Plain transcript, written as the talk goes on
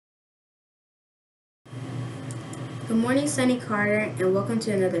Good morning, Sunny Carter, and welcome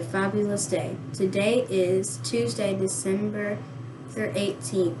to another fabulous day. Today is Tuesday, December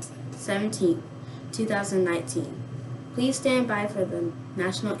 17th, 2019. Please stand by for the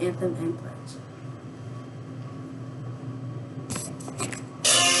national anthem and pledge.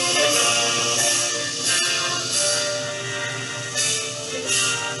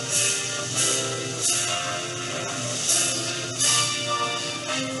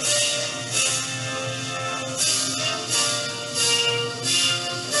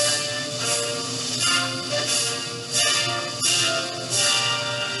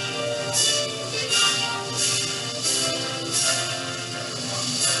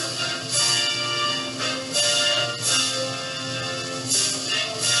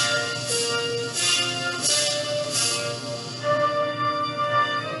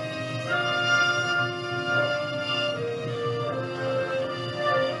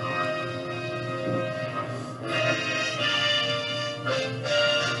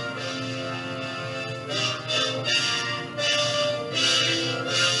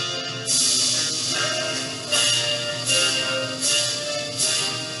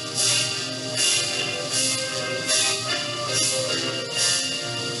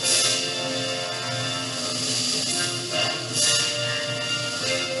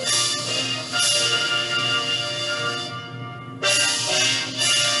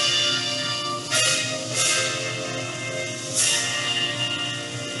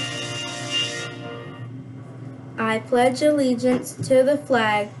 I pledge allegiance to the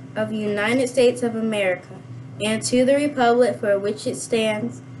flag of the United States of America and to the republic for which it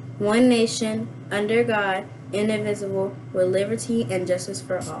stands, one nation, under God, indivisible, with liberty and justice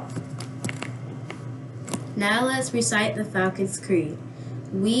for all. Now let's recite the Falcons Creed.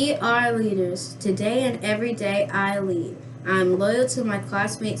 We are leaders. Today and every day I lead. I am loyal to my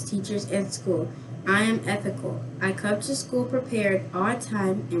classmates, teachers, and school. I am ethical. I come to school prepared, on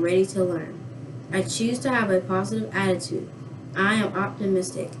time, and ready to learn. I choose to have a positive attitude. I am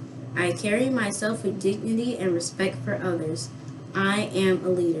optimistic. I carry myself with dignity and respect for others. I am a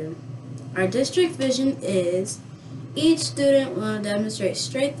leader. Our district vision is each student will demonstrate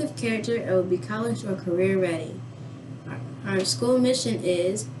strength of character and will be college or career ready. Our school mission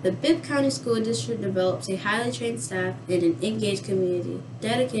is the Bibb County School District develops a highly trained staff and an engaged community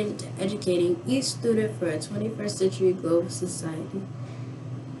dedicated to educating each student for a 21st century global society.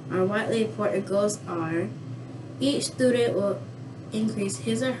 Our widely important goals are each student will increase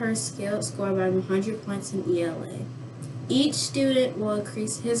his or her skill score by 100 points in ELA. Each student will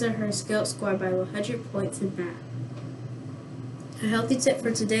increase his or her skill score by 100 points in math. A healthy tip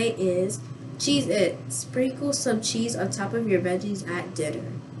for today is Cheese It. Sprinkle some cheese on top of your veggies at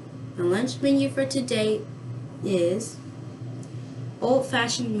dinner. The lunch menu for today is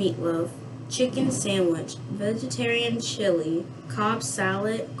old-fashioned meatloaf, chicken sandwich, vegetarian chili, Cobb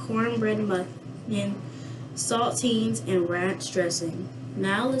salad, cornbread muffin, saltines, and ranch dressing.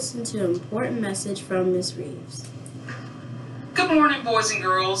 Now listen to an important message from Ms. Reeves. Good morning, boys and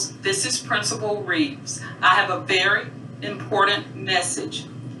girls. This is Principal Reeves. I have a very important message.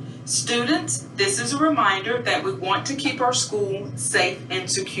 Students, this is a reminder that we want to keep our school safe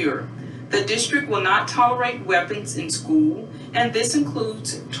and secure. The district will not tolerate weapons in school, and this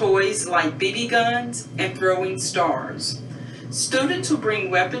includes toys like BB guns and throwing stars. Students who bring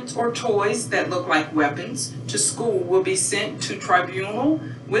weapons or toys that look like weapons to school will be sent to tribunal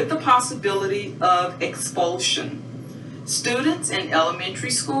with the possibility of expulsion. Students in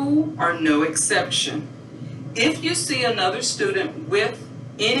elementary school are no exception. If you see another student with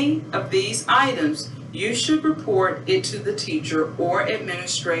any of these items, you should report it to the teacher or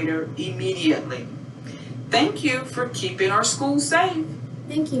administrator immediately. Thank you for keeping our school safe.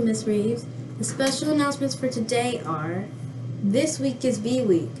 Thank you, Ms. Reeves. The special announcements for today are this week is B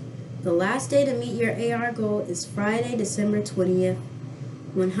Week. The last day to meet your AR goal is Friday, December 20th.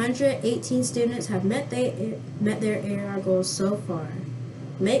 118 students have met their AR goals so far.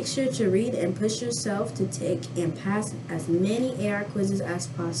 Make sure to read and push yourself to take and pass as many AR quizzes as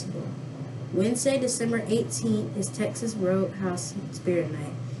possible. Wednesday, December 18th is Texas Roadhouse Spirit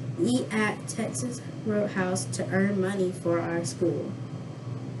Night. Eat at Texas Roadhouse to earn money for our school.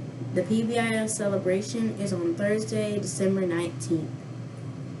 The PBIL celebration is on Thursday, December 19th.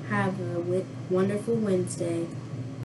 Have a wonderful Wednesday.